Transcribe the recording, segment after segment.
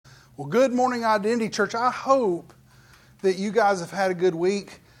Well, good morning, Identity Church. I hope that you guys have had a good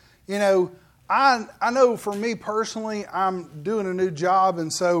week. You know, I know for me personally, I'm doing a new job,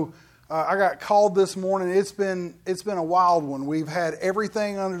 and so I got called this morning. It's been a wild one. We've had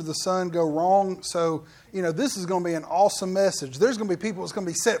everything under the sun go wrong. So, you know, this is going to be an awesome message. There's going to be people that's going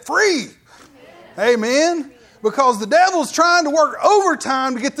to be set free. Amen. Because the devil's trying to work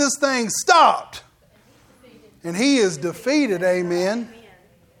overtime to get this thing stopped. And he is defeated. Amen.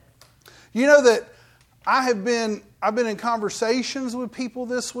 You know that I've been in conversations with people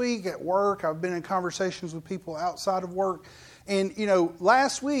this week at work. I've been in conversations with people outside of work. And, you know,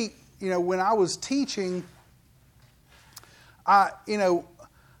 last week, you know, when I was teaching, the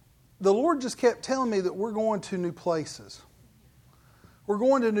Lord just kept telling me that we're going to new places. We're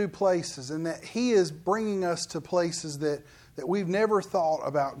going to new places, and that He is bringing us to places that we've never thought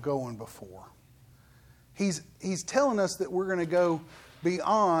about going before. He's telling us that we're going to go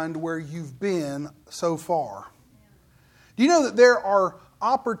beyond where you've been so far. Do you know that there are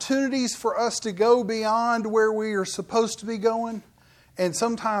opportunities for us to go beyond where we are supposed to be going? And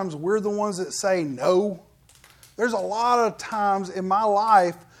sometimes we're the ones that say no. There's a lot of times in my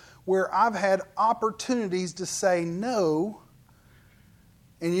life where I've had opportunities to say no.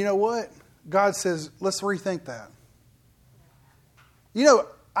 And you know what? God says, let's rethink that. You know,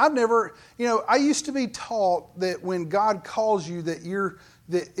 I used to be taught that when God calls you that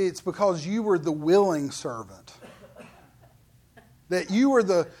it's because you were the willing servant. That you were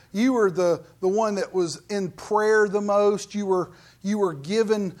the one that was in prayer the most. You were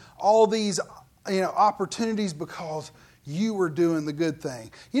given all these, opportunities because you were doing the good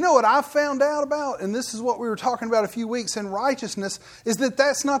thing. You know what I found out about, and this is what we were talking about a few weeks in righteousness, is that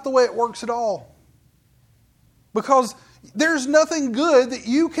that's not the way it works at all. Because there's nothing good that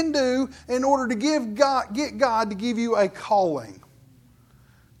you can do in order to get God to give you a calling.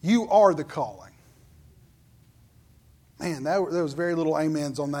 You are the calling. Man, there was very little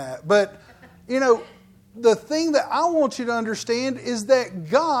amens on that. But, the thing that I want you to understand is that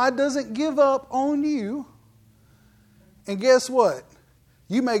God doesn't give up on you. And guess what?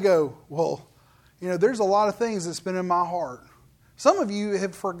 You may go, well, there's a lot of things that's been in my heart. Some of you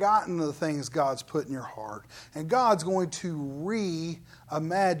have forgotten the things God's put in your heart. And God's going to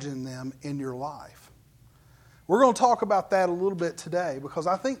reimagine them in your life. We're going to talk about that a little bit today, because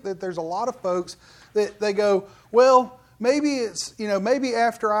I think that there's a lot of folks that they go, well, maybe maybe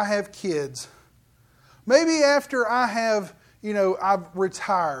after I have kids. Maybe after I have, I've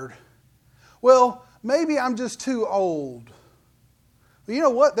retired. Well, maybe I'm just too old. But you know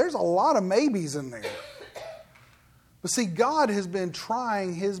what? There's a lot of maybes in there. But see, God has been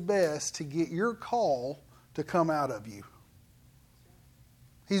trying His best to get your call to come out of you.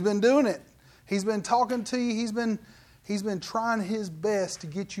 He's been doing it. He's been talking to you. He's been trying His best to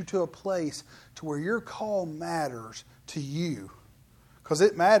get you to a place to where your call matters to you, because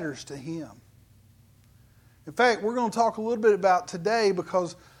it matters to Him. In fact, we're going to talk a little bit about today,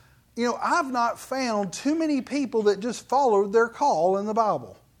 because I've not found too many people that just followed their call in the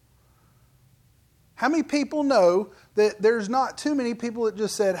Bible. How many people know that there's not too many people that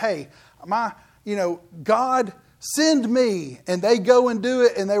just said, hey, God, send me, and they go and do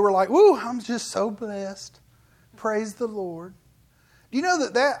it, and they were like, woo, I'm just so blessed. Praise the Lord. Do you know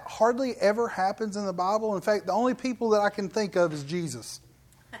that hardly ever happens in the Bible? In fact, the only people that I can think of is Jesus.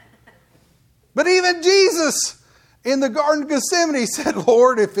 But even Jesus in the Garden of Gethsemane said,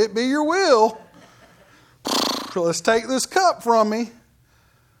 Lord, if it be your will, let's take this cup from me.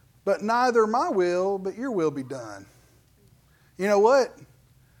 But neither my will, but your will be done. You know what?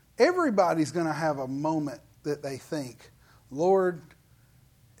 Everybody's going to have a moment that they think, Lord,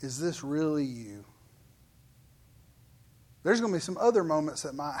 is this really you? There's going to be some other moments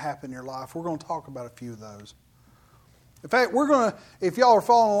that might happen in your life. We're going to talk about a few of those. In fact, if y'all are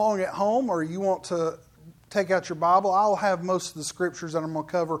following along at home or you want to take out your Bible, I'll have most of the scriptures that I'm going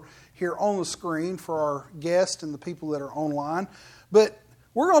to cover here on the screen for our guests and the people that are online. But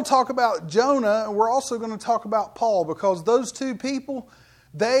we're going to talk about Jonah, and we're also going to talk about Paul, because those two people,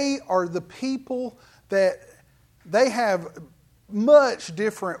 they are the people that they have much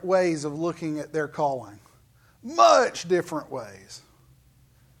different ways of looking at their calling. Much different ways.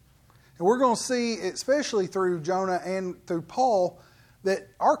 And we're going to see, especially through Jonah and through Paul, that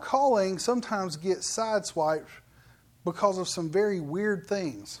our calling sometimes gets sideswiped because of some very weird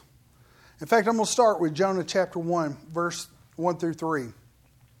things. In fact, I'm going to start with Jonah chapter 1, verse 1 through 3.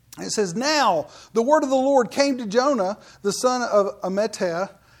 It says, Now the word of the Lord came to Jonah, the son of Amittai,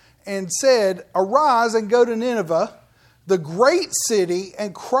 and said, Arise and go to Nineveh, the great city,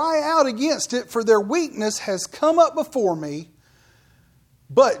 and cry out against it, for their weakness has come up before me.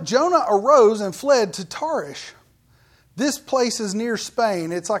 But Jonah arose and fled to Tarshish. This place is near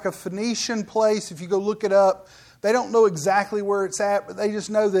Spain. It's like a Phoenician place. If you go look it up, they don't know exactly where it's at, but they just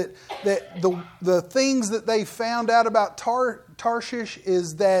know that the things that they found out about Tarshish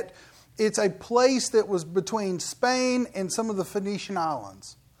is that it's a place that was between Spain and some of the Phoenician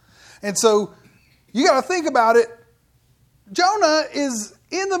islands. And so you got to think about it. Jonah is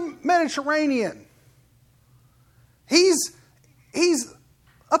in the Mediterranean. He's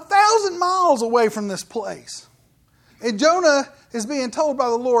 1,000 miles away from this place. And Jonah is being told by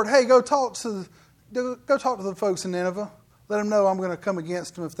the Lord, hey, go talk to the folks in Nineveh. Let them know I'm going to come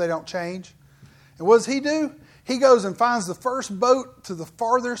against them if they don't change. And what does he do? He goes and finds the first boat to the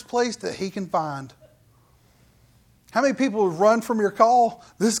farthest place that he can find. How many people have run from your call?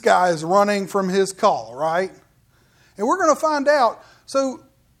 This guy is running from his call, right? And we're going to find out. So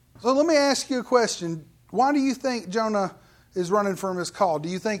let me ask you a question. Why do you think Jonah is running from his call? Do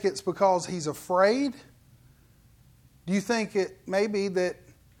you think it's because he's afraid? Do you think it may be that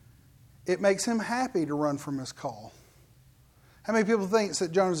it makes him happy to run from his call? How many people think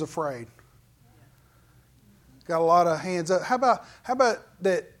that Jonah's afraid? Got a lot of hands up. How about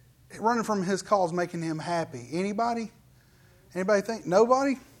that running from his call is making him happy? Anybody? Anybody think?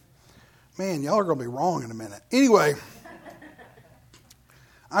 Nobody? Man, y'all are going to be wrong in a minute. Anyway,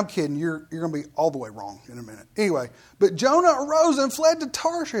 I'm kidding. You're going to be all the way wrong in a minute. Anyway, but Jonah arose and fled to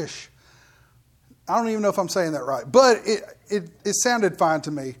Tarshish. I don't even know if I'm saying that right, but it sounded fine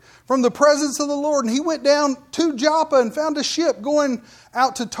to me. From the presence of the Lord, and he went down to Joppa and found a ship going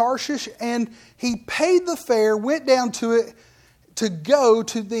out to Tarshish, and he paid the fare, went down to it to go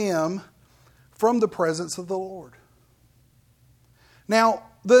to them from the presence of the Lord. Now,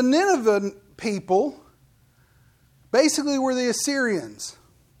 the Nineveh people basically were the Assyrians.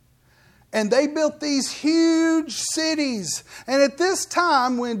 And they built these huge cities. And at this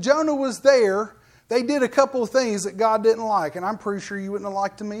time, when Jonah was there, they did a couple of things that God didn't like. And I'm pretty sure you wouldn't have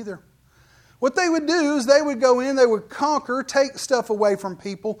liked them either. What they would do is they would go in, they would conquer, take stuff away from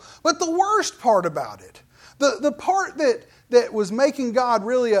people. But the worst part about it, the part that was making God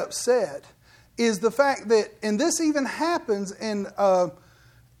really upset, is the fact that, and this even happens in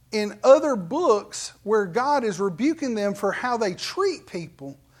other books where God is rebuking them for how they treat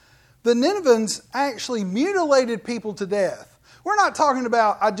people, the Ninevans actually mutilated people to death. We're not talking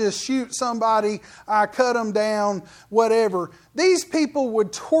about I just shoot somebody, I cut them down, whatever. These people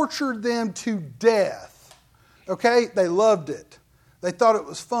would torture them to death. Okay? They loved it. They thought it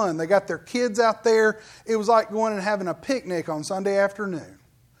was fun. They got their kids out there. It was like going and having a picnic on Sunday afternoon.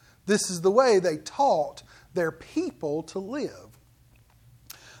 This is the way they taught their people to live.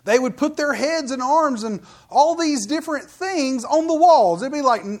 They would put their heads and arms and all these different things on the walls. It'd be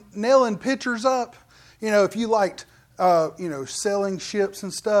like nailing pictures up. You know, if you liked, selling ships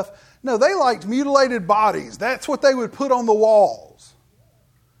and stuff. No, they liked mutilated bodies. That's what they would put on the walls.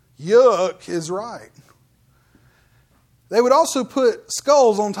 Yuck is right. They would also put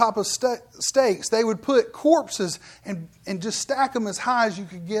skulls on top of stakes. They would put corpses and just stack them as high as you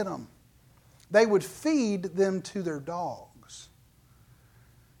could get them. They would feed them to their dogs.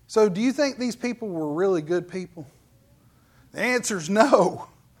 So do you think these people were really good people? The answer is no.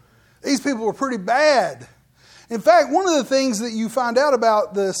 These people were pretty bad. In fact, one of the things that you find out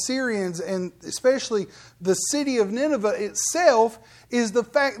about the Assyrians, and especially the city of Nineveh itself, is the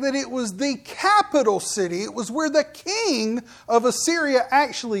fact that it was the capital city. It was where the king of Assyria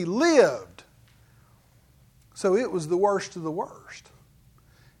actually lived. So it was the worst of the worst.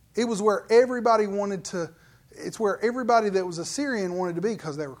 It was where everybody it's where everybody that was Assyrian wanted to be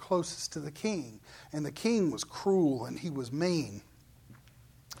because they were closest to the king. And the king was cruel and he was mean.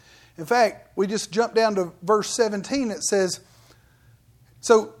 In fact, we just jump down to verse 17. It says,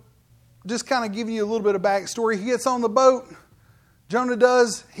 so just kind of giving you a little bit of backstory. He gets on the boat. Jonah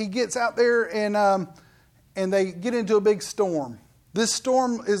does. He gets out there and they get into a big storm. This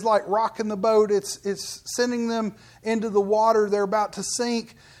storm is like rocking the boat. It's sending them into the water. They're about to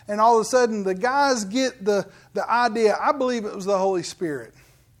sink. And all of a sudden, the guys get the idea. I believe it was the Holy Spirit.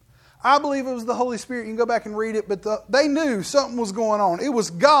 I believe it was the Holy Spirit. You can go back and read it. But they knew something was going on. It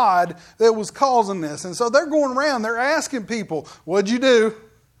was God that was causing this. And so they're going around. They're asking people, what'd you do?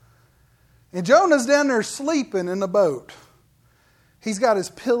 And Jonah's down there sleeping in the boat. He's got his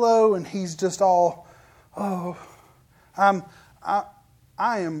pillow and he's just all, I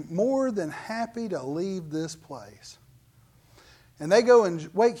am more than happy to leave this place. And they go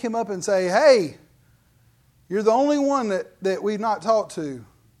and wake him up and say, hey, you're the only one that we've not talked to.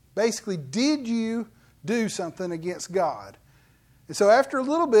 Basically, did you do something against God? And so after a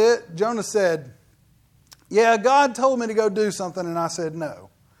little bit, Jonah said, Yeah, God told me to go do something, and I said no.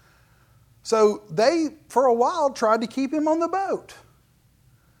 So they, for a while, tried to keep him on the boat.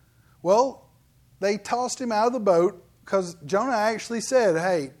 Well, they tossed him out of the boat because Jonah actually said,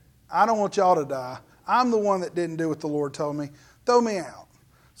 hey, I don't want y'all to die. I'm the one that didn't do what the Lord told me. Throw me out.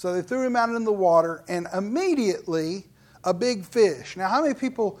 So they threw him out in the water, and immediately a big fish. Now, how many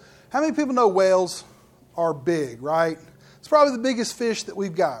people know whales are big, right? It's probably the biggest fish that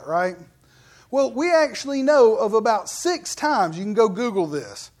we've got, right? Well, we actually know of about 6 times. You can go Google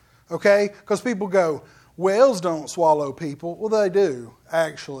this, okay? Because people go, whales don't swallow people. Well, they do,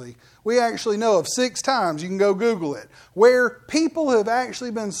 actually. We actually know of 6 times, you can go Google it, where people have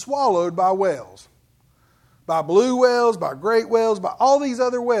actually been swallowed by whales. By blue whales, by great whales, by all these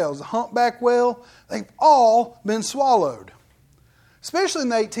other whales. The humpback whale, they've all been swallowed. Especially in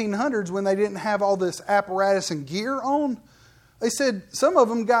the 1800s when they didn't have all this apparatus and gear on. They said some of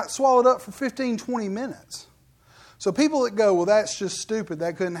them got swallowed up for 15, 20 minutes. So people that go, well, that's just stupid,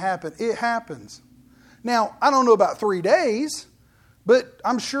 that couldn't happen. It happens. Now, I don't know about 3 days, but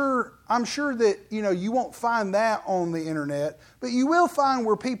I'm sure that you won't find that on the internet, but you will find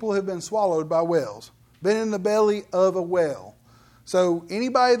where people have been swallowed by whales, been in the belly of a whale. So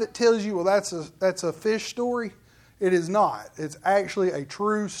anybody that tells you, well, that's a fish story, it is not. It's actually a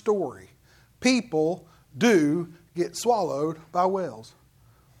true story. People do get swallowed by whales.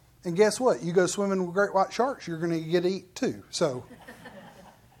 And guess what? You go swimming with great white sharks, you're going to get eaten too. So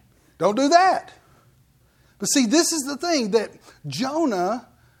don't do that. But see, this is the thing that Jonah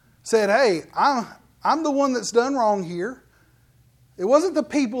said, hey, I'm the one that's done wrong here. It wasn't the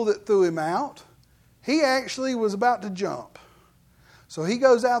people that threw him out. He actually was about to jump. So he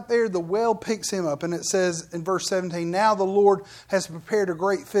goes out there, the whale picks him up, and it says in verse 17, now the Lord has prepared a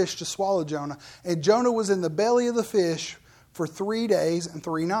great fish to swallow Jonah. And Jonah was in the belly of the fish for 3 days and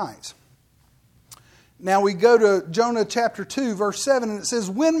 3 nights. Now we go to Jonah chapter 2, verse 7, and it says,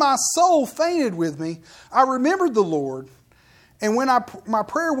 when my soul fainted with me, I remembered the Lord. And when my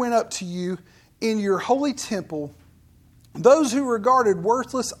prayer went up to you in your holy temple, those who regarded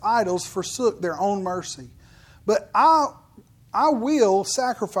worthless idols forsook their own mercy. But I will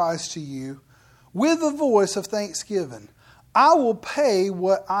sacrifice to you with the voice of thanksgiving. I will pay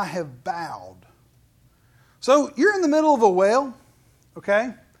what I have vowed. So you're in the middle of a whale,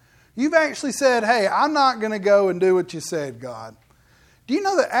 okay? You've actually said, hey, I'm not going to go and do what you said, God. Do you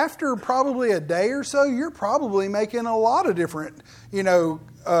know that after probably a day or so, you're probably making a lot of different,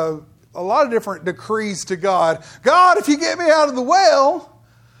 a lot of different decrees to God. God, if you get me out of the whale,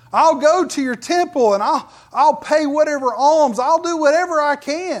 I'll go to your temple and I'll pay whatever alms. I'll do whatever I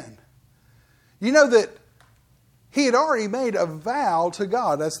can. You know that he had already made a vow to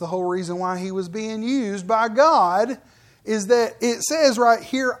God. That's the whole reason why he was being used by God, is that it says right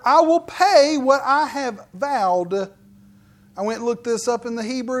here, I will pay what I have vowed. I went and looked this up in the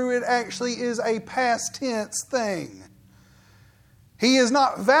Hebrew. It actually is a past tense thing. He is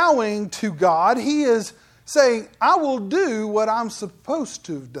not vowing to God. He is saying, I will do what I'm supposed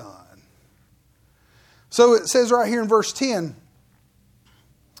to have done. So it says right here in verse 10,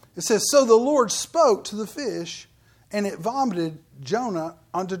 it says, so the Lord spoke to the fish, and it vomited Jonah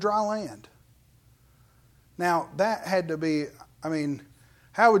onto dry land. Now, that had to be,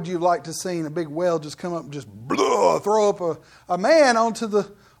 how would you like to see a big whale just come up and just throw up a man onto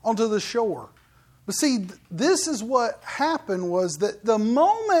the shore? But see, this is what happened, was that the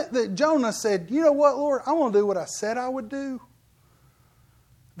moment that Jonah said, you know what, Lord, I want to do what I said I would do,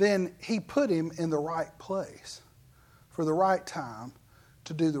 then he put him in the right place for the right time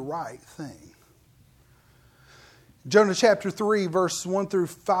to do the right thing. Jonah chapter 3, verses 1 through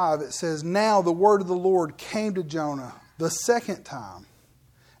 5, it says, now the word of the Lord came to Jonah the second time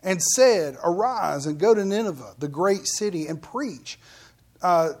and said, arise and go to Nineveh, the great city, and preach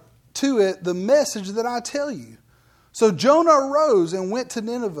to it the message that I tell you. So Jonah arose and went to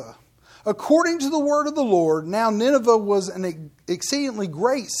Nineveh. According to the word of the Lord, now Nineveh was an exceedingly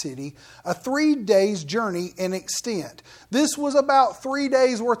great city, a 3 days journey in extent. This was about 3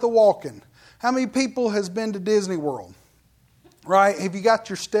 days worth of walking. How many people has been to Disney World? Right? Have you got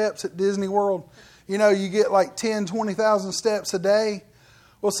your steps at Disney World? You get like 10, 20,000 steps a day.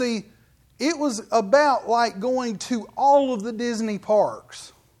 Well, see, it was about like going to all of the Disney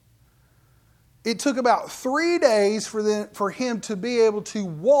parks. It took about 3 days for him to be able to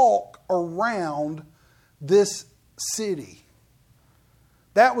walk around this city.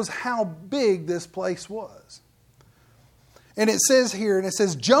 That was how big this place was. And it says here,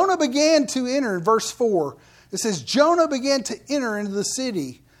 Jonah began to enter, in verse 4, it says, Jonah began to enter into the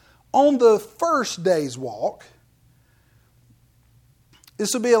city on the first day's walk.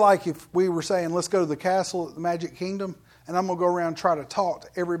 This would be like if we were saying, let's go to the castle at the Magic Kingdom, and I'm going to go around and try to talk to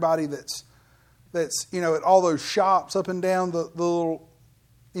everybody that's at all those shops up and down the little,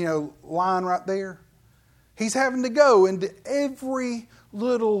 line right there. He's having to go into every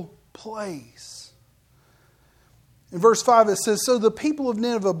little place. In verse 5 it says, so the people of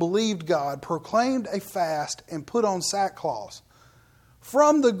Nineveh believed God, proclaimed a fast, and put on sackcloth,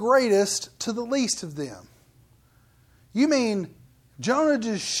 from the greatest to the least of them. You mean Jonah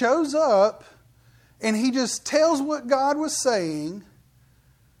just shows up and he just tells what God was saying,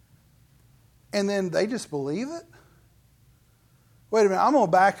 and then they just believe it? Wait a minute, I'm going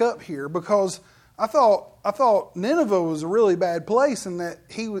to back up here, because I thought Nineveh was a really bad place, and that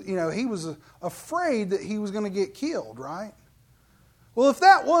he was afraid that he was going to get killed, right? Well, if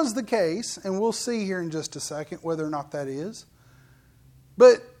that was the case, and we'll see here in just a second whether or not that is,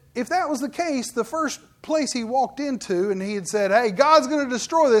 but if that was the case, the first place he walked into and he had said, hey, God's going to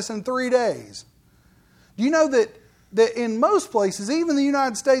destroy this in 3 days. Do you know that in most places, even the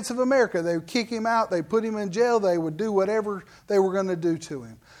United States of America, they would kick him out, they put him in jail, they would do whatever they were going to do to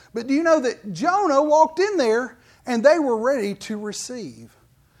him. But do you know that Jonah walked in there and they were ready to receive?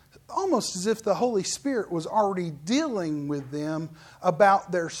 Almost as if the Holy Spirit was already dealing with them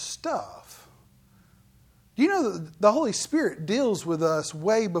about their stuff. Do you know that the Holy Spirit deals with us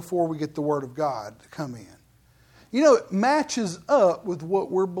way before we get the Word of God to come in? It matches up with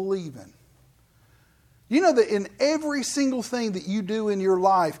what we're believing. You know that in every single thing that you do in your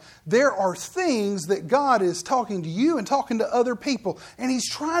life, there are things that God is talking to you and talking to other people. And He's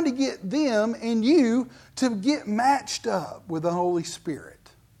trying to get them and you to get matched up with the Holy Spirit.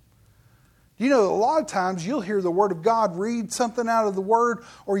 A lot of times you'll hear the Word of God, read something out of the Word,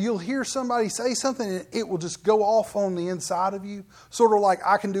 or you'll hear somebody say something and it will just go off on the inside of you. Sort of like,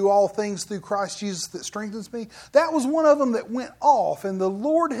 I can do all things through Christ Jesus that strengthens me. That was one of them that went off, and the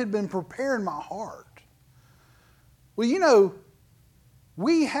Lord had been preparing my heart. Well,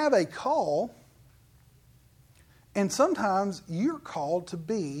 we have a call, and sometimes you're called to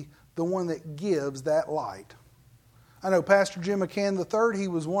be the one that gives that light. I know Pastor Jim McCann III, he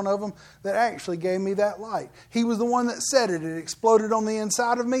was one of them that actually gave me that light. He was the one that said it. It exploded on the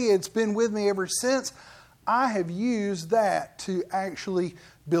inside of me. It's been with me ever since. I have used that to actually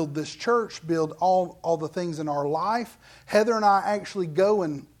build this church, build all the things in our life. Heather and I actually go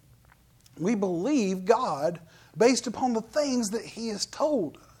and we believe God based upon the things that He has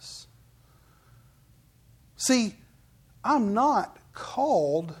told us. See, I'm not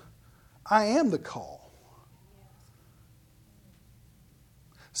called, I am the call.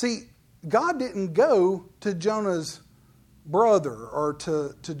 See, God didn't go to Jonah's brother or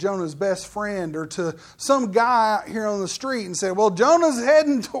to Jonah's best friend or to some guy out here on the street and say, well, Jonah's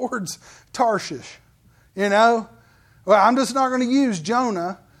heading towards Tarshish. Well, I'm just not going to use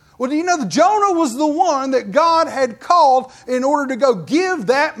Jonah. Well, do you know that Jonah was the one that God had called in order to go give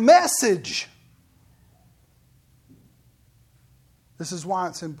that message? This is why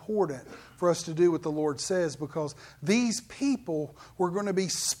it's important for us to do what the Lord says, because these people were going to be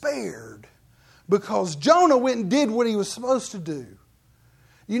spared because Jonah went and did what he was supposed to do.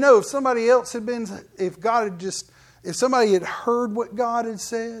 If somebody else had been, if somebody had heard what God had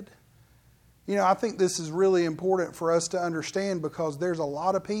said, I think this is really important for us to understand, because there's a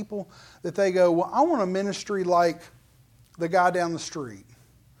lot of people that they go, well, I want a ministry like the guy down the street.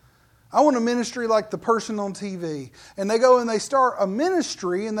 I want a ministry like the person on TV. And they go and they start a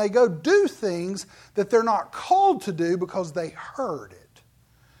ministry and they go do things that they're not called to do because they heard it.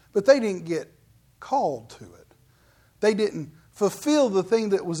 But they didn't get called to it. They didn't fulfill the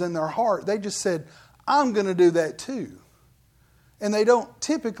thing that was in their heart. They just said, I'm going to do that too. And they don't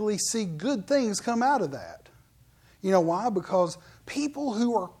typically see good things come out of that. You know why? Because people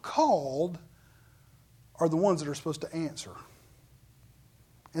who are called are the ones that are supposed to answer.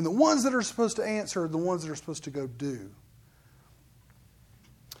 And the ones that are supposed to answer are the ones that are supposed to go do.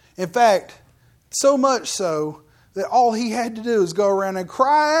 In fact, so much so that all he had to do is go around and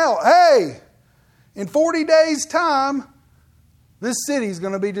cry out, hey, in 40 days' time, this city is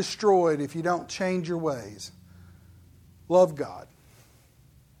going to be destroyed if you don't change your ways. Love God.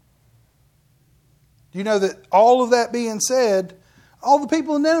 Do you know that all of that being said, all the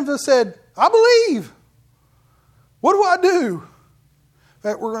people in Nineveh said, I believe. What do I do? In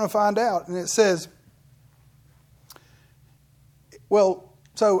fact, we're going to find out. And it says, well,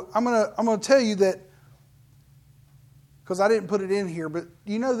 so I'm going to tell you that, because I didn't put it in here, but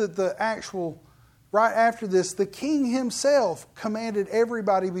you know that right after this, the king himself commanded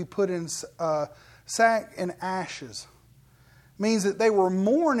everybody be put in sack and ashes. Means that they were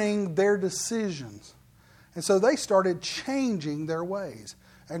mourning their decisions. And so they started changing their ways.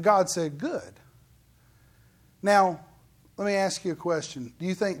 And God said, good. Now, let me ask you a question. Do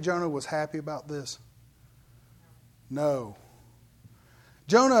you think Jonah was happy about this? No.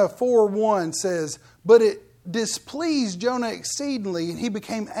 Jonah 4:1 says, but it displeased Jonah exceedingly, and he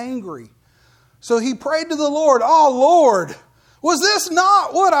became angry. So he prayed to the Lord, oh Lord, was this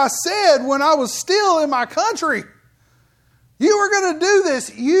not what I said when I was still in my country? You were going to do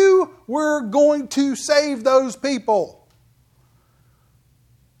this. You were going to save those people.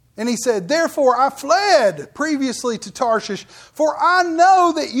 And he said, therefore I fled previously to Tarshish, for I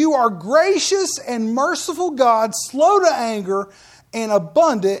know that you are gracious and merciful God, slow to anger and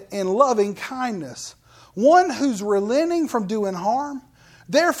abundant in loving kindness, one who's relenting from doing harm.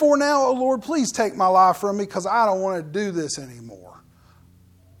 Therefore now, O Lord, please take my life from me, because I don't want to do this anymore.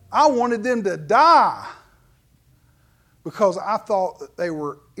 I wanted them to die because I thought that they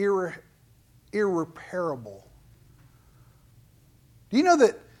were irreparable. Do you know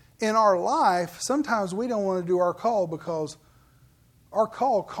that in our life, sometimes we don't want to do our call because our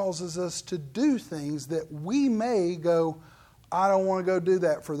call causes us to do things that we may go, I don't want to go do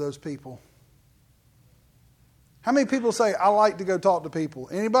that for those people. How many people say, I like to go talk to people?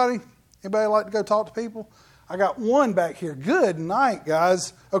 Anybody? Anybody like to go talk to people? I got one back here. Good night,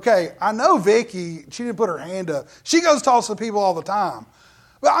 guys. Okay, I know Vicky, she didn't put her hand up. She goes talks to people all the time.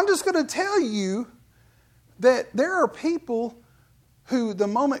 But I'm just going to tell you that there are people who the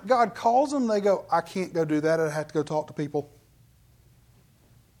moment God calls them, they go, I can't go do that. I have to go talk to people.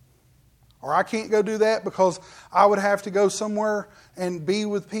 Or I can't go do that because I would have to go somewhere and be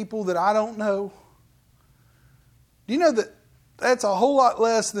with people that I don't know. Do you know that that's a whole lot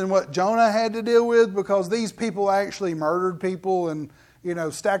less than what Jonah had to deal with, because these people actually murdered people and,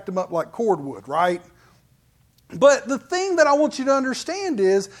 stacked them up like cordwood, right? But the thing that I want you to understand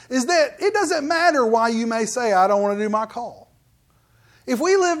is that it doesn't matter why you may say, I don't want to do my call. If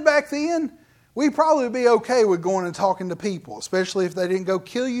we lived back then, we'd probably be okay with going and talking to people, especially if they didn't go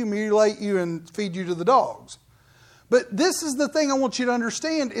kill you, mutilate you, and feed you to the dogs. But this is the thing I want you to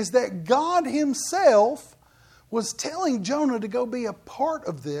understand, is that God Himself was telling Jonah to go be a part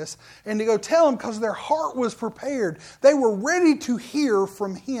of this and to go tell him, because their heart was prepared. They were ready to hear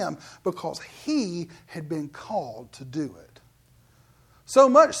from him because he had been called to do it. So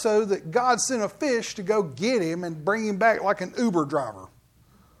much so that God sent a fish to go get him and bring him back like an Uber driver.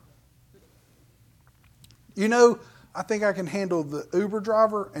 I think I can handle the Uber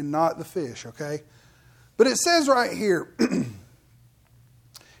driver and not the fish, okay? But it says right here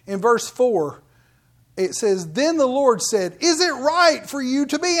in verse 4, it says, then the Lord said, is it right for you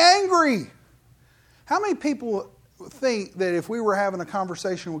to be angry? How many people think that if we were having a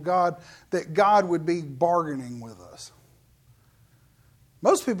conversation with God, that God would be bargaining with us?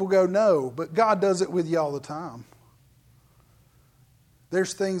 Most people go, no, but God does it with you all the time.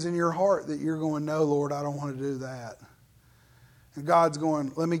 There's things in your heart that you're going, no, Lord, I don't want to do that. And God's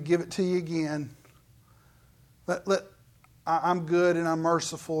going, let me give it to you again. I'm good and I'm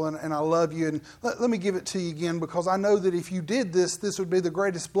merciful and I love you. And let me give it to you again, because I know that if you did this, this would be the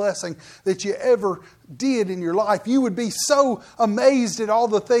greatest blessing that you ever did in your life. You would be so amazed at all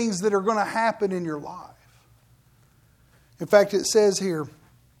the things that are going to happen in your life. In fact, it says here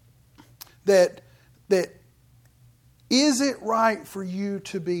that is it right for you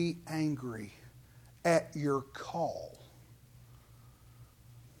to be angry at your call?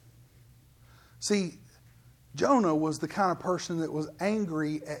 See, Jonah was the kind of person that was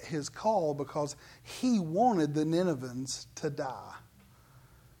angry at his call because he wanted the Ninevehans to die.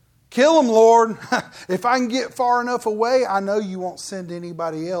 Kill them, Lord. If I can get far enough away, I know you won't send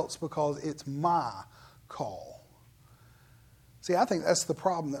anybody else because it's my call. See, I think that's the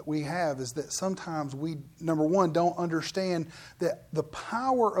problem that we have, is that sometimes we, number one, don't understand that the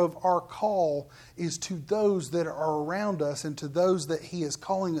power of our call is to those that are around us and to those that He is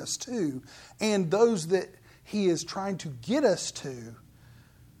calling us to and those that He is trying to get us to.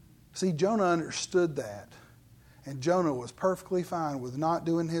 See, Jonah understood that. And Jonah was perfectly fine with not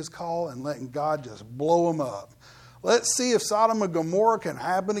doing his call and letting God just blow him up. Let's see if Sodom and Gomorrah can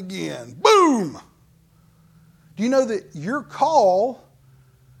happen again. Boom! Do you know that your call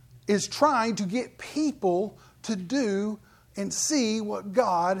is trying to get people to do and see what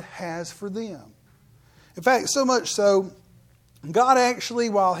God has for them? In fact, so much so, God actually,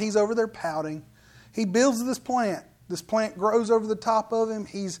 while He's over there pouting, He builds this plant. This plant grows over the top of him.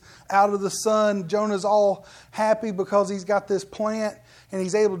 He's out of the sun. Jonah's all happy because he's got this plant and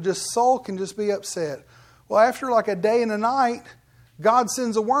he's able to just sulk and just be upset. Well, after like a day and a night, God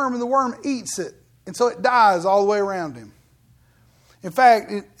sends a worm and the worm eats it. And so it dies all the way around him. In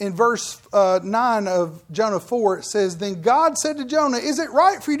fact, in verse 9 of Jonah 4, it says, "Then God said to Jonah, 'Is it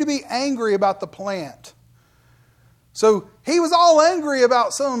right for you to be angry about the plant?'" So he was all angry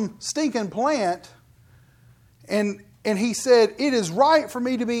about some stinking plant. And he said, "It is right for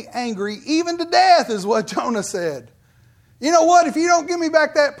me to be angry, even to death," is what Jonah said. You know what? If you don't give me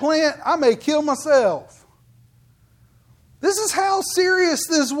back that plant, I may kill myself. This is how serious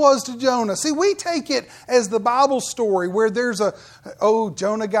this was to Jonah. See, we take it as the Bible story where there's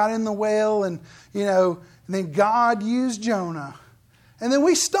Jonah got in the well and then God used Jonah. And then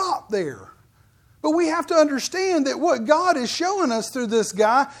we stop there. But we have to understand that what God is showing us through this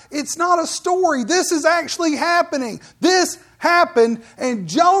guy, it's not a story. This is actually happening. This happened, and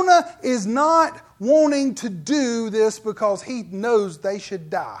Jonah is not wanting to do this because he knows they should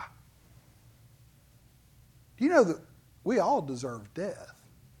die. Do you know that we all deserve death?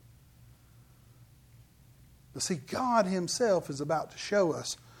 But see, God himself is about to show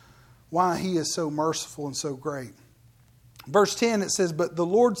us why he is so merciful and so great. Verse 10, it says, "But the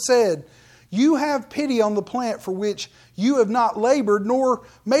Lord said, 'You have pity on the plant for which you have not labored, nor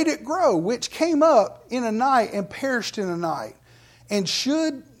made it grow, which came up in a night and perished in a night. And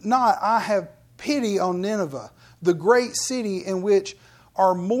should not I have pity on Nineveh, the great city in which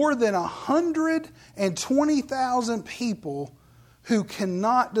are more than 120,000 people who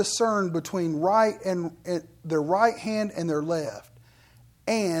cannot discern between their right hand and their left,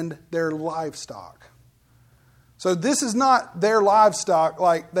 and their livestock.'" So this is not their livestock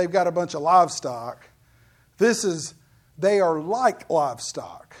like they've got a bunch of livestock. They are like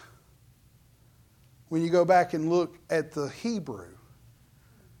livestock. When you go back and look at the Hebrew.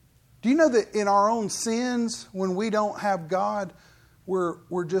 Do you know that in our own sins, when we don't have God,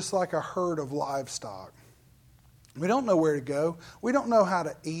 we're just like a herd of livestock. We don't know where to go. We don't know how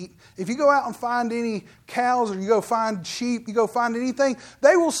to eat. If you go out and find any cows or you go find sheep, you go find anything,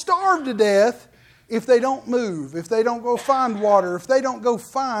 they will starve to death if they don't move, if they don't go find water, if they don't go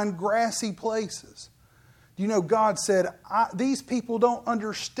find grassy places. Do you know God said, these people don't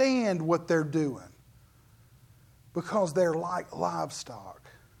understand what they're doing because they're like livestock.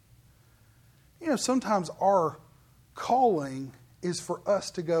 Sometimes our calling is for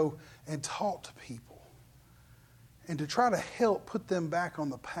us to go and talk to people and to try to help put them back on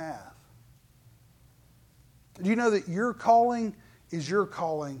the path. Do you know that your calling is your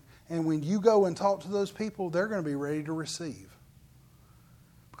calling, and when you go and talk to those people, they're going to be ready to receive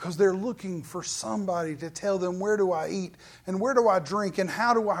because they're looking for somebody to tell them, where do I eat and where do I drink and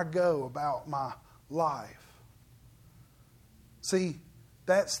how do I go about my life. See,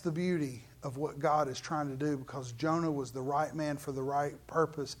 that's the beauty of what God is trying to do, because Jonah was the right man for the right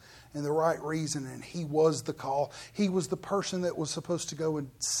purpose and the right reason, and he was the call. He was the person that was supposed to go and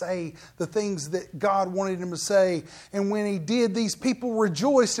say the things that God wanted him to say. And when he did, these people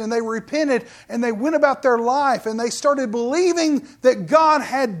rejoiced and they repented and they went about their life and they started believing that God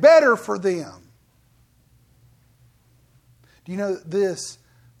had better for them. Do you know that this,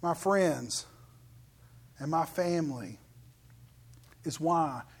 my friends and my family, is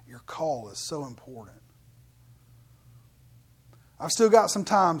why your call is so important? I've still got some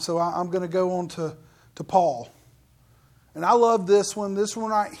time, so I'm going to go on to Paul. And I love this one. This one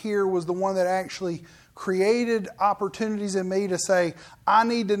right here was the one that actually created opportunities in me to say, I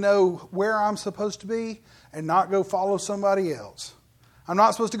need to know where I'm supposed to be and not go follow somebody else. I'm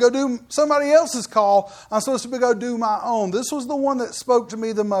not supposed to go do somebody else's call. I'm supposed to go do my own. This was the one that spoke to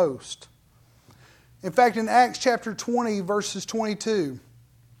me the most. In fact, in Acts chapter 20, verses 22,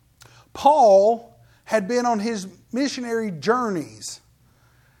 Paul had been on his missionary journeys,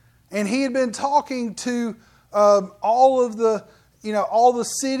 and he had been talking to all the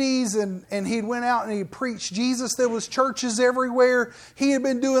cities, and he went out and he preached Jesus. There was churches everywhere. He had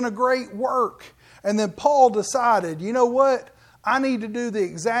been doing a great work. And then Paul decided, you know what? I need to do the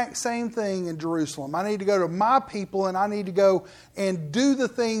exact same thing in Jerusalem. I need to go to my people, and I need to go and do the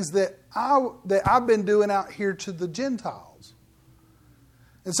things that I've been doing out here to the Gentiles.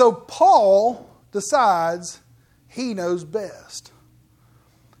 And so Paul decides he knows best.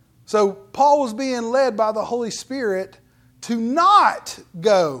 So Paul was being led by the Holy Spirit to not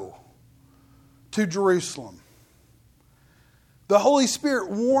go to Jerusalem. The Holy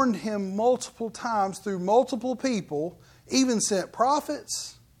Spirit warned him multiple times through multiple people, even sent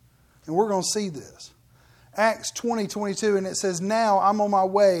prophets. And we're going to see this. Acts 20:22, and it says, "Now I'm on my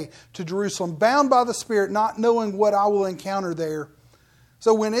way to Jerusalem, bound by the Spirit, not knowing what I will encounter there."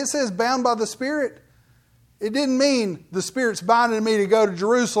 So when it says bound by the Spirit, it didn't mean the Spirit's binding me to go to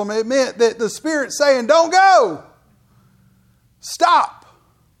Jerusalem. It meant that the Spirit's saying, don't go. Stop.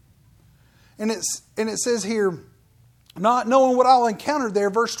 And it says here, not knowing what I'll encounter there.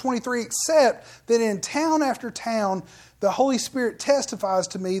 Verse 23, except that in town after town, the Holy Spirit testifies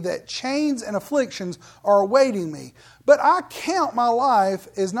to me that chains and afflictions are awaiting me. But I count my life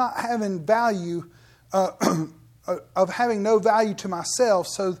as not having value, of having no value to myself,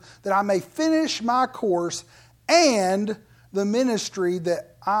 so that I may finish my course and the ministry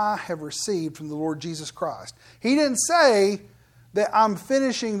that I have received from the Lord Jesus Christ. He didn't say that I'm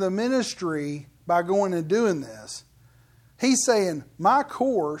finishing the ministry by going and doing this. He's saying my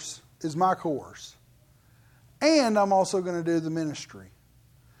course is my course. And I'm also going to do the ministry.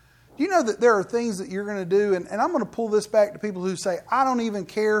 Do you know that there are things that you're going to do? And I'm going to pull this back to people who say, I don't even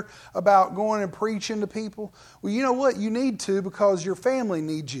care about going and preaching to people. Well, you know what? You need to, because your family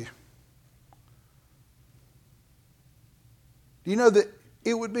needs you. Do you know that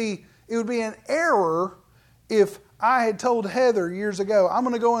it would be an error if I had told Heather years ago, I'm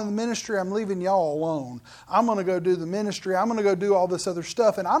going to go in the ministry, I'm leaving y'all alone. I'm going to go do the ministry, I'm going to go do all this other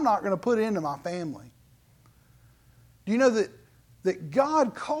stuff, and I'm not going to put it into my family. Do you know that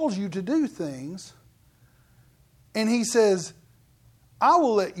God calls you to do things, and He says, I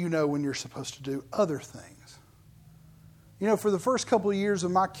will let you know when you're supposed to do other things. You know, for the first couple of years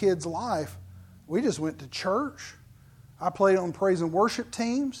of my kids' life, we just went to church. I played on praise and worship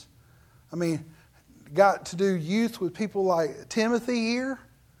teams. I mean, got to do youth with people like Timothy here.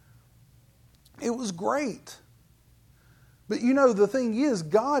 It was great. But you know, the thing is,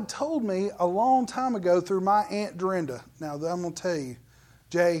 God told me a long time ago through my Aunt Dorinda. Now, I'm going to tell you,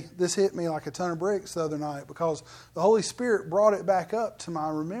 Jay, this hit me like a ton of bricks the other night, because the Holy Spirit brought it back up to my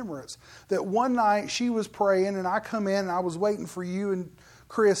remembrance. That one night she was praying, and I come in and I was waiting for you and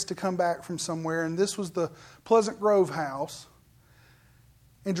Chris to come back from somewhere, and this was the Pleasant Grove house.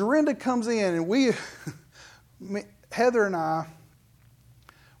 And Dorinda comes in, and Heather and I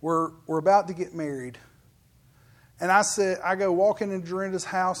were about to get married. And I go walking into Dorinda's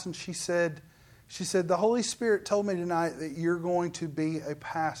house, and she said, the Holy Spirit told me tonight that you're going to be a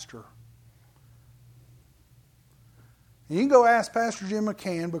pastor. And you can go ask Pastor Jim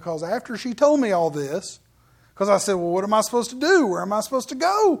McCann, because after she told me all this, because I said, well, what am I supposed to do? Where am I supposed to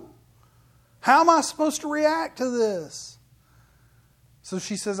go? How am I supposed to react to this? So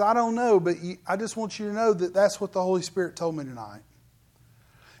she says, I don't know, but I just want you to know that that's what the Holy Spirit told me tonight.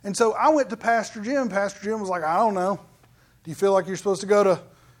 And so I went to Pastor Jim. Pastor Jim was like, I don't know. Do you feel like you're supposed to go to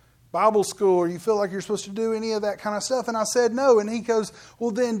Bible school, or you feel like you're supposed to do any of that kind of stuff? And I said no. And he goes,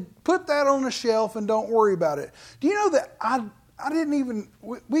 well, then put that on the shelf and don't worry about it. Do you know that I didn't even,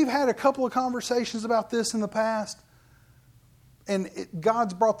 we've had a couple of conversations about this in the past. And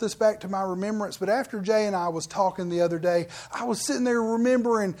God's brought this back to my remembrance. But after Jay and I was talking the other day, I was sitting there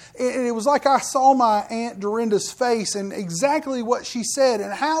remembering, and it was like I saw my Aunt Dorinda's face and exactly what she said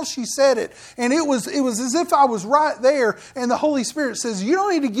and how she said it. And it was as if I was right there, and the Holy Spirit says, you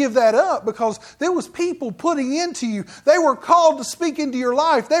don't need to give that up, because there was people putting into you. They were called to speak into your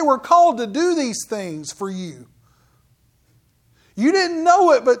life. They were called to do these things for you. You didn't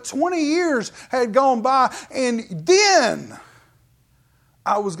know it, but 20 years had gone by, and then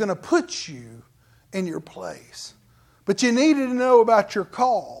I was going to put you in your place. But you needed to know about your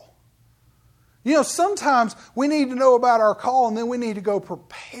call. You know, sometimes we need to know about our call, and then we need to go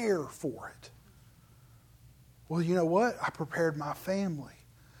prepare for it. Well, you know what? I prepared my family.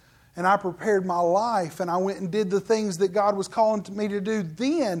 And I prepared my life, and I went and did the things that God was calling me to do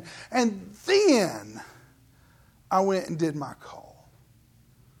then. And then I went and did my call.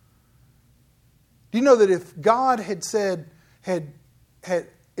 Do you know that if God had said,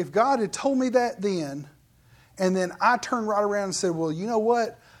 if God had told me that then, and then I turned right around and said, well, you know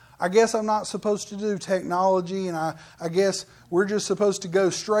what? I guess I'm not supposed to do technology, and I guess we're just supposed to go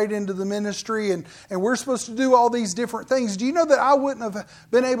straight into the ministry, and we're supposed to do all these different things. Do you know that I wouldn't have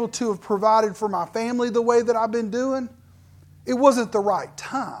been able to have provided for my family the way that I've been doing? It wasn't the right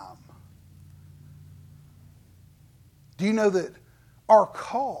time. Do you know that our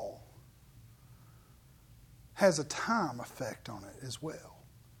call has a time effect on it as well?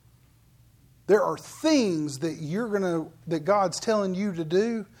 There are things that God's telling you to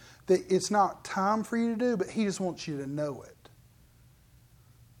do that it's not time for you to do, but He just wants you to know it.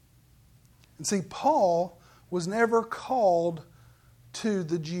 And see, Paul was never called to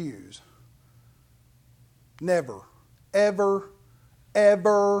the Jews. Never. Ever.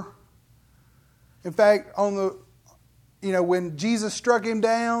 Ever. In fact, when Jesus struck him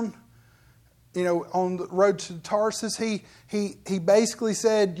down, on the road to Tarsus, he basically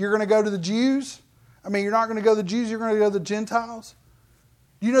said, you're going to go to the Jews? I mean, you're not going to go to the Jews, you're going to go to the Gentiles?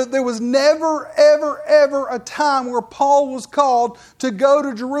 You know, there was never, ever, ever a time where Paul was called to go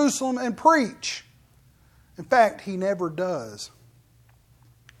to Jerusalem and preach. In fact, he never does.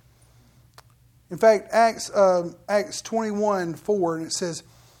 In fact, Acts 21:4, and it says,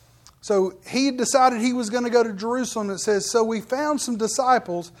 so he decided he was going to go to Jerusalem. It says, so we found some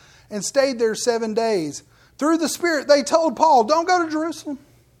disciples and stayed there 7 days. Through the Spirit, they told Paul, don't go to Jerusalem.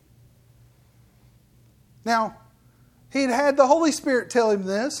 Now, he had the Holy Spirit tell him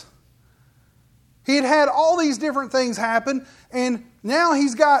this. He had all these different things happen, and now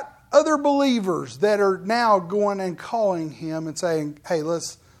he's got other believers that are now going and calling him and saying, hey,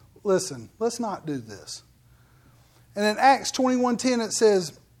 let's not do this. And in Acts 21:10 it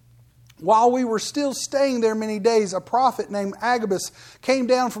says, while we were still staying there many days, a prophet named Agabus came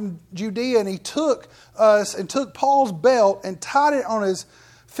down from Judea, and he took us and took Paul's belt and tied it on his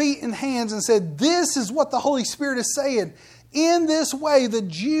feet and hands and said, this is what the Holy Spirit is saying. In this way, the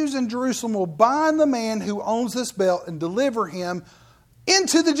Jews in Jerusalem will bind the man who owns this belt and deliver him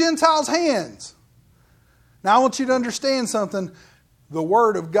into the Gentiles' hands. Now, I want you to understand something. The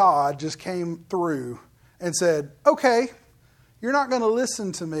Word of God just came through and said, okay, you're not going to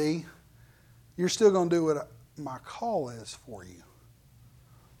listen to me. You're still going to do what my call is for you.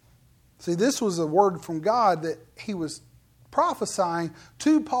 See, this was a word from God that he was prophesying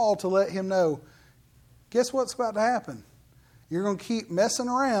to Paul to let him know, guess what's about to happen? You're going to keep messing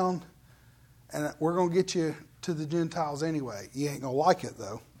around, and we're going to get you to the Gentiles anyway. You ain't going to like it,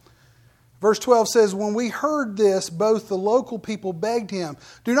 though. Verse 12 says, when we heard this, both the local people begged him,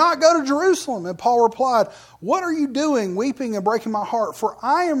 do not go to Jerusalem. And Paul replied, what are you doing, weeping and breaking my heart? For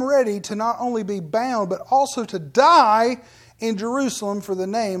I am ready to not only be bound, but also to die in Jerusalem for the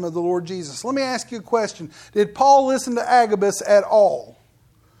name of the Lord Jesus. Let me ask you a question. Did Paul listen to Agabus at all?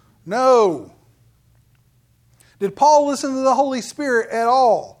 No. Did Paul listen to the Holy Spirit at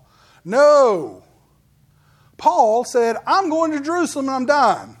all? No. Paul said, I'm going to Jerusalem and I'm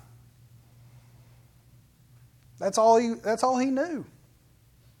dying. That's all he knew.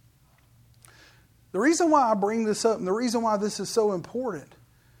 The reason why I bring this up and the reason why this is so important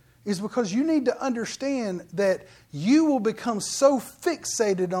is because you need to understand that you will become so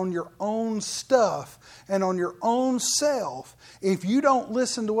fixated on your own stuff and on your own self if you don't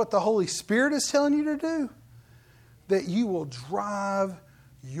listen to what the Holy Spirit is telling you to do, that you will drive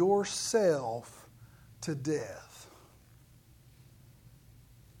yourself to death.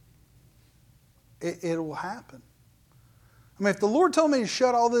 It will happen. I mean, if the Lord told me to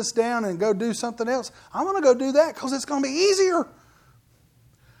shut all this down and go do something else, I'm going to go do that because it's going to be easier.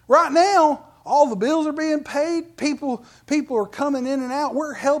 Right now, all the bills are being paid. People are coming in and out.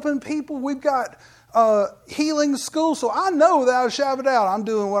 We're helping people. We've got healing school. So I know that I shout it out. I'm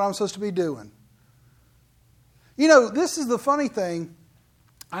doing what I'm supposed to be doing. You know, this is the funny thing.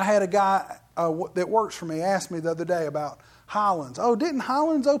 I had a guy that works for me ask me the other day about Highlands. Oh, didn't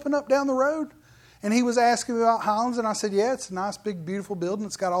Highlands open up down the road? And he was asking me about Highlands, and I said, yeah, it's a nice, big, beautiful building.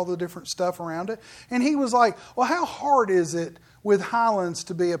 It's got all the different stuff around it. And he was like, well, how hard is it with Highlands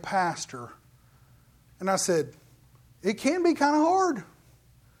to be a pastor? And I said, it can be kind of hard.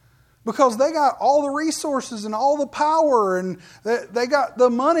 Because they got all the resources and all the power, and they got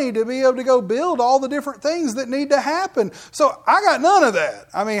the money to be able to go build all the different things that need to happen. So I got none of that.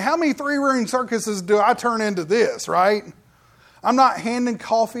 I mean, how many three-ring circuses do I turn into this, right? I'm not handing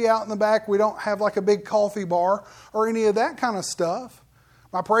coffee out in the back. We don't have like a big coffee bar or any of that kind of stuff.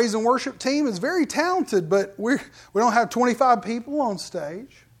 My praise and worship team is very talented, but we don't have 25 people on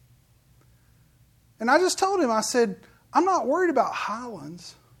stage. And I just told him, I said, I'm not worried about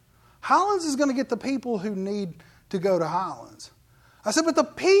Highlands. Highlands is going to get the people who need to go to Highlands. I said, but the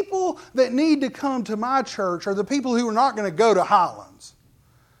people that need to come to my church are the people who are not going to go to Highlands.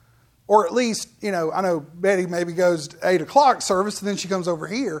 Or at least, you know, I know Betty maybe goes to 8 o'clock service and then she comes over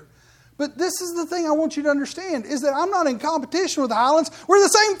here. But this is the thing I want you to understand, is that I'm not in competition with Highlands. We're the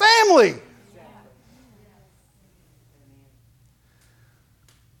same family.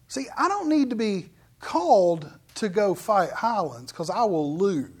 See, I don't need to be called to go fight Highlands because I will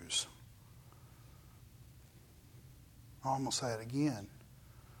lose. I'm going to say it again.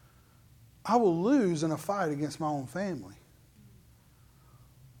 I will lose in a fight against my own family.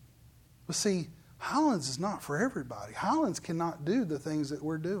 But see, Highlands is not for everybody. Highlands cannot do the things that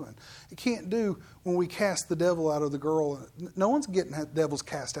we're doing. It can't do when we cast the devil out of the girl. No one's getting devils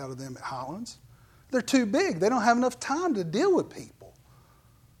cast out of them at Highlands. They're too big. They don't have enough time to deal with people.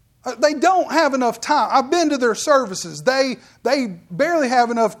 They don't have enough time. I've been to their services. They barely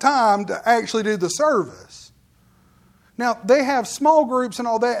have enough time to actually do the service. Now, they have small groups and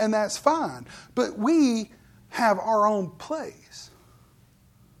all that, and that's fine. But we have our own place.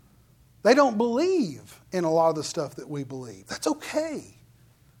 They don't believe in a lot of the stuff that we believe. That's okay.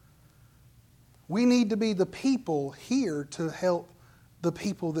 We need to be the people here to help the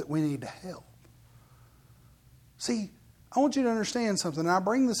people that we need to help. See, I want you to understand something. And I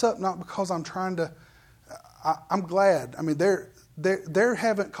bring this up not because I'm trying to, I'm glad. I mean, they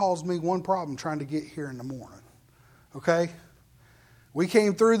haven't caused me one problem trying to get here in the morning. Okay? We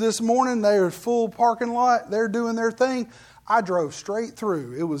came through this morning. They were full parking lot. They're doing their thing. I drove straight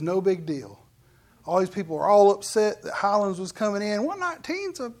through. It was no big deal. All these people are all upset that Highlands was coming in.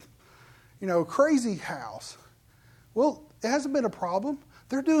 119's a crazy house. Well, it hasn't been a problem.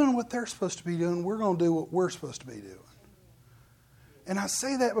 They're doing what they're supposed to be doing. We're going to do what we're supposed to be doing. And I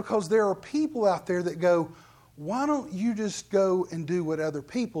say that because there are people out there that go, why don't you just go and do what other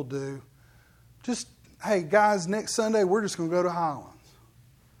people do? Just, hey, guys, next Sunday, we're just going to go to Highlands.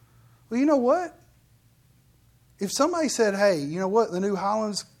 Well, you know what? If somebody said, hey, you know what, the new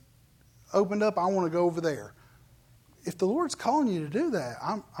Highlands opened up, I want to go over there. If the Lord's calling you to do that,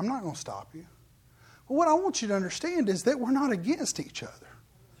 I'm not going to stop you. But what I want you to understand is that we're not against each other.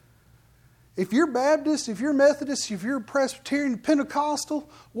 If you're Baptist, if you're Methodist, if you're Presbyterian, Pentecostal,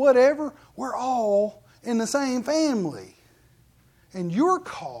 whatever, we're all in the same family. And your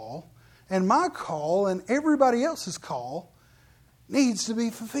call and my call and everybody else's call needs to be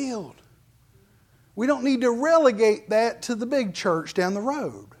fulfilled. We don't need to relegate that to the big church down the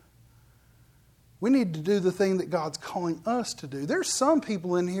road. We need to do the thing that God's calling us to do. There's some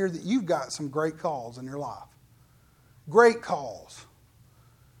people in here that you've got some great calls in your life. Great calls.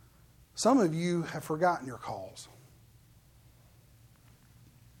 Some of you have forgotten your calls.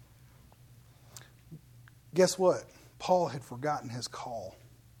 Guess what? Paul had forgotten his call.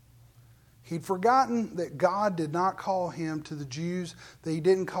 He'd forgotten that God did not call him to the Jews, that He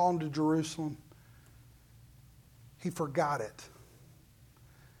didn't call him to Jerusalem. He forgot it.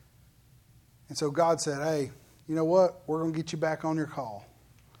 And so God said, hey, you know what? We're going to get you back on your call.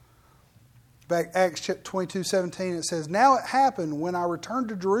 Back Acts 22:17, it says, now it happened when I returned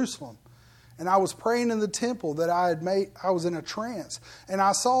to Jerusalem, and I was praying in the temple that I was in a trance. And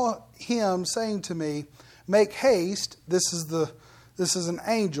I saw Him saying to me, make haste. This is an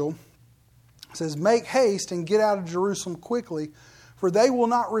angel. It says, make haste and get out of Jerusalem quickly, for they will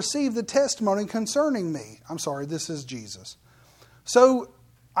not receive the testimony concerning me. I'm sorry, this is Jesus. So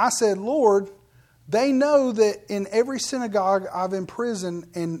I said, Lord, they know that in every synagogue I've imprisoned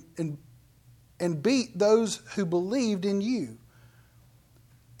and beat those who believed in you.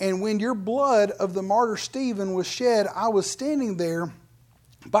 And when your blood of the martyr Stephen was shed, I was standing there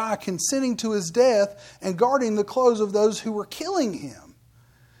by consenting to his death and guarding the clothes of those who were killing him.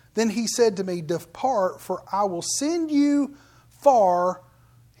 Then he said to me, depart, for I will send you far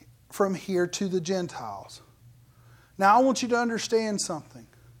from here to the Gentiles. Now I want you to understand something.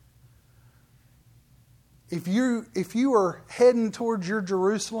 If you are heading towards your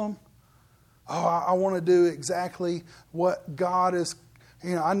Jerusalem, I want to do exactly what God is,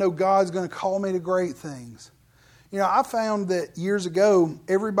 I know God's going to call me to great things. I found that years ago,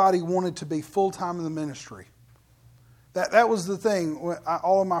 everybody wanted to be full-time in the ministry. That was the thing.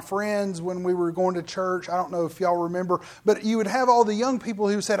 All of my friends, when we were going to church, I don't know if y'all remember, but you would have all the young people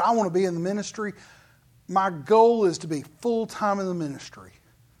who said, I want to be in the ministry. My goal is to be full-time in the ministry.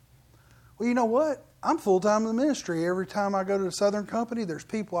 Well, you know what? I'm full-time in the ministry. Every time I go to the Southern Company, there's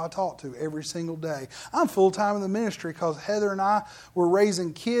people I talk to every single day. I'm full-time in the ministry because Heather and I were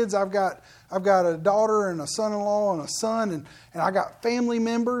raising kids. I've got a daughter and a son-in-law and a son, and I got family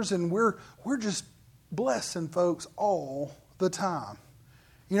members, and we're just blessing folks all the time.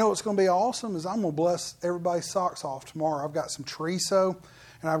 You know what's going to be awesome is I'm going to bless everybody's socks off tomorrow. I've got some chorizo,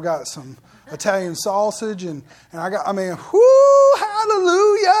 and I've got some Italian sausage, and whoo,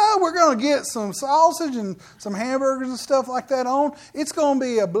 hallelujah, we're going to get some sausage and some hamburgers and stuff like that on. It's going to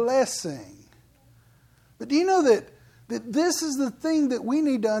be a blessing. But do you know that this is the thing that we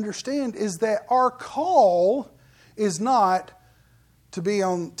need to understand, is that our call is not to be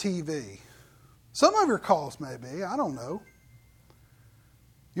on TV. Some of your calls may be, I don't know.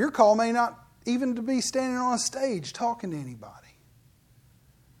 Your call may not even to be standing on a stage talking to anybody.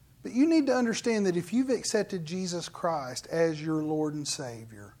 But you need to understand that if you've accepted Jesus Christ as your Lord and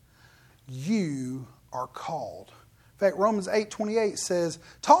Savior, you are called. In fact, Romans 8:28 says,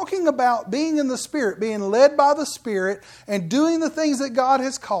 talking about being in the Spirit, being led by the Spirit, and doing the things that God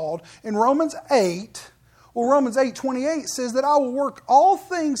has called, in Romans 8:28 says that I will work all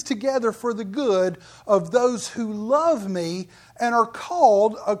things together for the good of those who love me and are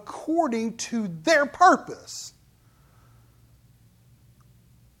called according to their purpose.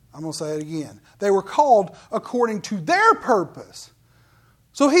 I'm going to say it again. They were called according to their purpose.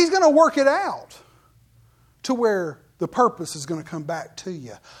 So He's going to work it out to where the purpose is going to come back to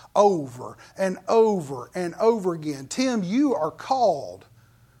you over and over and over again. Tim, you are called.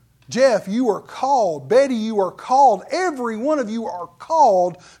 Jeff, you are called. Betty, you are called. Every one of you are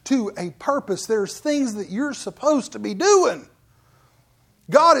called to a purpose. There's things that you're supposed to be doing.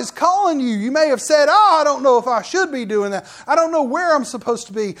 God is calling you. You may have said, I don't know if I should be doing that. I don't know where I'm supposed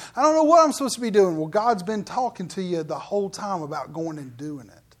to be. I don't know what I'm supposed to be doing. Well, God's been talking to you the whole time about going and doing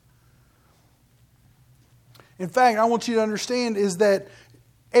it. In fact, I want you to understand is that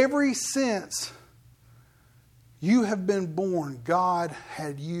ever since you have been born, God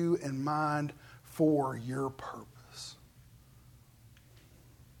had you in mind for your purpose.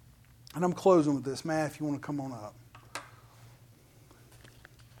 And I'm closing with this. Matt, if you want to come on up.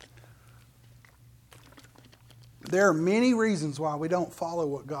 There are many reasons why we don't follow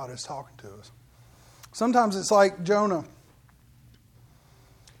what God is talking to us. Sometimes it's like Jonah.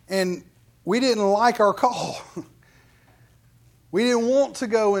 And we didn't like our call. We didn't want to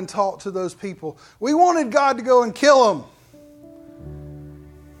go and talk to those people. We wanted God to go and kill them.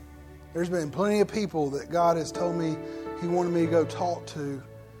 There's been plenty of people that God has told me He wanted me to go talk to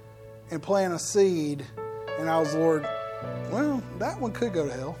and plant a seed. And I was, Lord, well, that one could go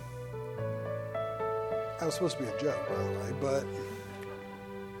to hell. That was supposed to be a joke, by the way. But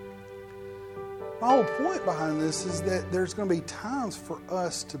my whole point behind this is that there's going to be times for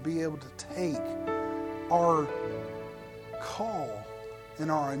us to be able to take our call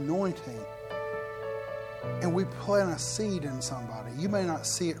and our anointing and we plant a seed in somebody. You may not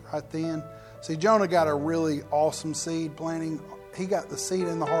see it right then. See, Jonah got a really awesome seed planting. He got the seed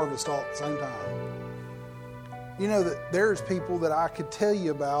and the harvest all at the same time. You know that there's people that I could tell you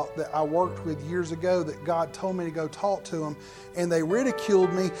about that I worked with years ago that God told me to go talk to them, and they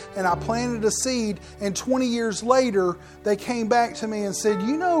ridiculed me, and I planted a seed, and 20 years later they came back to me and said,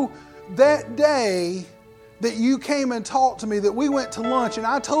 you know, that day that you came and talked to me, that we went to lunch, and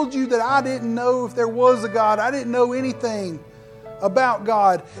I told you that I didn't know if there was a God. I didn't know anything about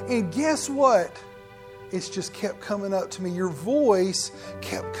God. And guess what? It's just kept coming up to me. Your voice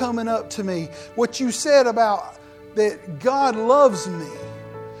kept coming up to me. What you said about that God loves me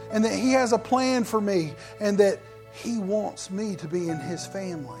and that He has a plan for me and that He wants me to be in His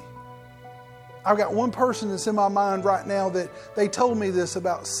family. I've got one person that's in my mind right now that they told me this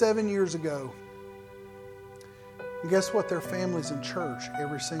about 7 years ago. And guess what? Their family's in church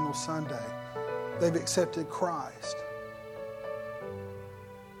every single Sunday. They've accepted Christ.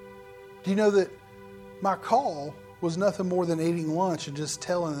 Do you know that my call was nothing more than eating lunch and just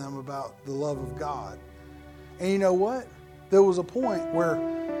telling them about the love of God? And you know what? There was a point where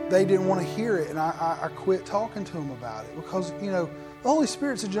they didn't want to hear it, and I quit talking to them about it because, you know, the Holy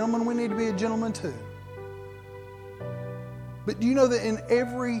Spirit's a gentleman. We need to be a gentleman too. But do you know that in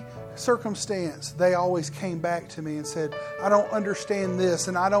every circumstance, they always came back to me and said, I don't understand this,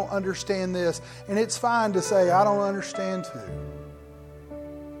 and I don't understand this. And it's fine to say, I don't understand too.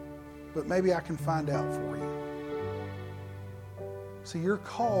 But maybe I can find out for you. See, your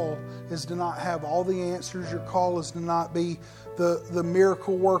call is to not have all the answers. Your call is to not be the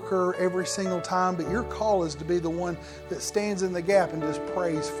miracle worker every single time. But your call is to be the one that stands in the gap and just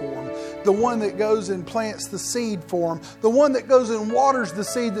prays for them. The one that goes and plants the seed for them. The one that goes and waters the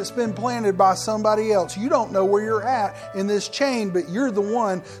seed that's been planted by somebody else. You don't know where you're at in this chain, but you're the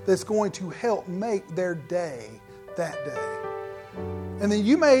one that's going to help make their day that day. And then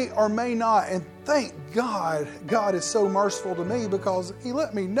you may or may not, and thank God, God is so merciful to me because He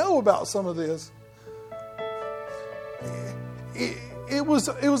let me know about some of this. It was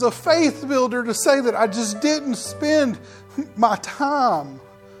a faith builder to say that I just didn't spend my time.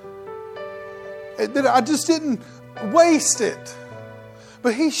 That I just didn't waste it.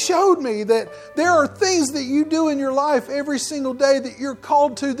 But He showed me that there are things that you do in your life every single day that you're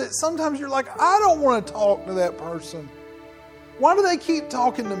called to that sometimes you're like, I don't want to talk to that person. Why do they keep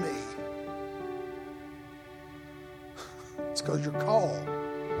talking to me? It's because you're called.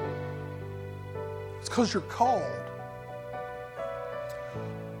 It's because you're called.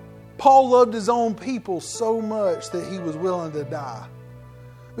 Paul loved his own people so much that he was willing to die.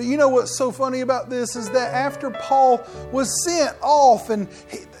 But you know what's so funny about this is that after Paul was sent off and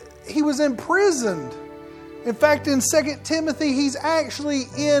he was imprisoned. In fact, in 2 Timothy, he's actually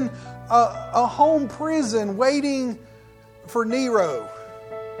in a home prison waiting for Nero.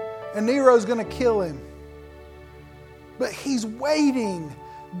 And Nero's going to kill him. But he's waiting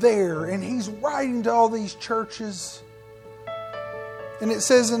there and he's writing to all these churches. And it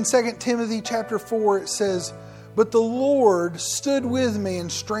says in 2 Timothy chapter 4, it says, but the Lord stood with me and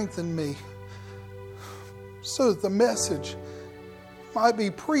strengthened me so that the message might be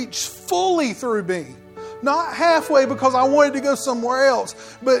preached fully through me. Not halfway because I wanted to go somewhere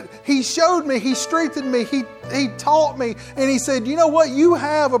else, but He showed me, He strengthened me, He taught me, and He said, you know what? You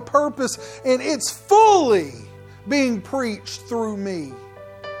have a purpose, and it's fully being preached through me.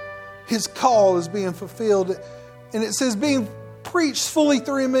 His call is being fulfilled. And it says being preached fully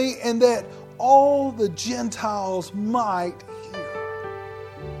through me, and that all the Gentiles might hear.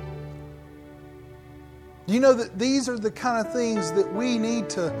 You know that these are the kind of things that we need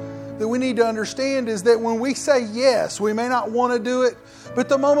to understand, is that when we say yes, we may not want to do it, but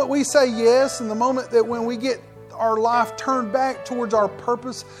the moment we say yes, and the moment that when we get our life turned back towards our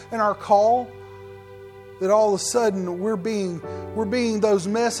purpose and our call, that all of a sudden we're being those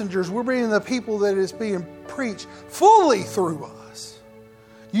messengers, we're being the people that is being preached fully through us.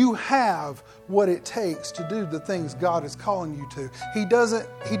 You have what it takes to do the things God is calling you to. He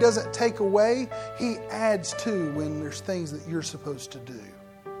doesn't take away, He adds to when there's things that you're supposed to do.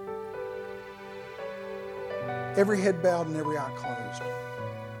 Every head bowed and every eye closed.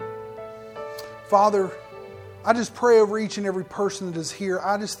 Father, I just pray over each and every person that is here.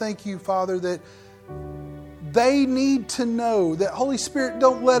 I just thank You, Father, that they need to know that, Holy Spirit,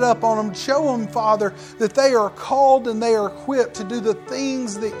 don't let up on them. Show them, Father, that they are called and they are equipped to do the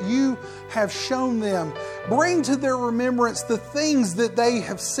things that You have shown them. Bring to their remembrance the things that they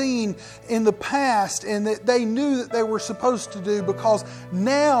have seen in the past and that they knew that they were supposed to do, because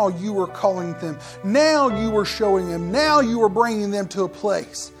now You are calling them. Now You are showing them. Now You are bringing them to a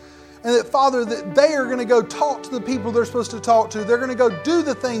place. And that, Father, that they are going to go talk to the people they're supposed to talk to. They're going to go do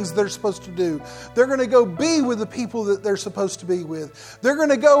the things they're supposed to do. They're going to go be with the people that they're supposed to be with. They're going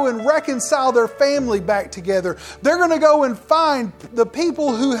to go and reconcile their family back together. They're going to go and find the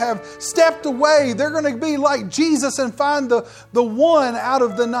people who have stepped away. They're going to be like Jesus and find the one out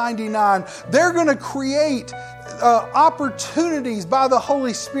of the 99. They're going to create opportunities by the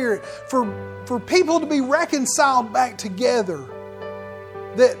Holy Spirit for people to be reconciled back together.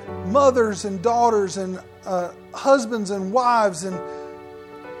 That mothers and daughters and husbands and wives and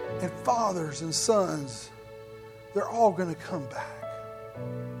fathers and sons, they're all going to come back.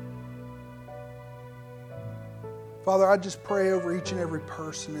 Father, I just pray over each and every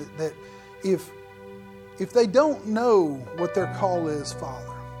person that if they don't know what their call is,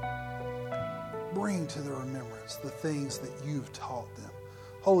 Father, bring to their remembrance the things that You've taught them.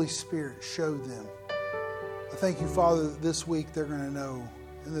 Holy Spirit, show them. I thank You, Father, that this week they're going to know,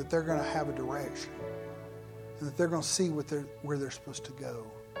 and that they're going to have a direction, and that they're going to see where they're supposed to go.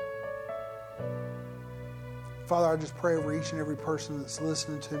 Father, I just pray over each and every person that's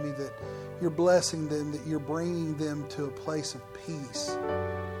listening to me that You're blessing them, that You're bringing them to a place of peace,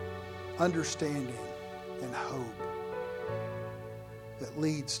 understanding, and hope that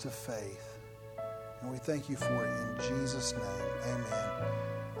leads to faith. And we thank You for it in Jesus' name. Amen.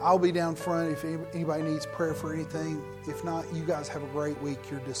 I'll be down front if anybody needs prayer for anything. If not, you guys have a great week.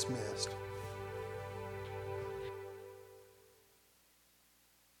 You're dismissed.